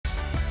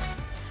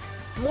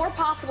More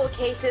possible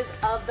cases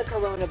of the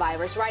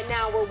coronavirus. Right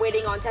now, we're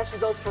waiting on test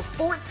results for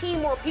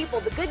 14 more people.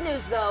 The good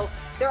news, though,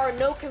 there are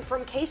no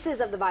confirmed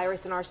cases of the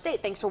virus in our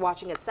state. Thanks for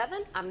watching at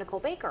 7. I'm Nicole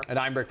Baker. And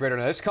I'm Rick Ritter.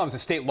 Now, this comes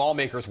as state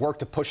lawmakers work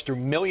to push through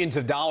millions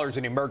of dollars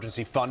in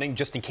emergency funding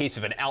just in case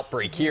of an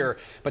outbreak here.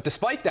 But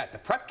despite that, the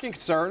prep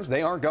concerns,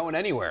 they aren't going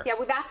anywhere. Yeah,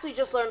 we've actually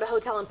just learned a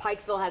hotel in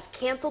Pikesville has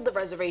canceled the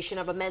reservation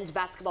of a men's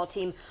basketball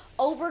team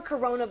over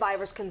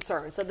coronavirus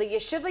concerns. So the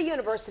Yeshiva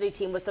University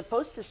team was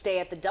supposed to stay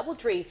at the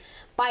DoubleTree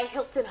by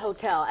Hilton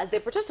Hotel as they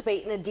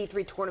participate in a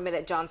D3 tournament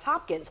at Johns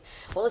Hopkins.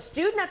 Well, a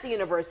student at the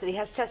university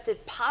has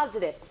tested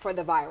positive for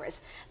the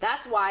virus.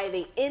 That's why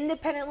the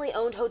independently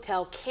owned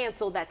hotel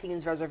canceled that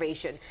team's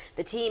reservation.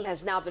 The team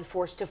has now been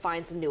forced to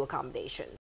find some new accommodation.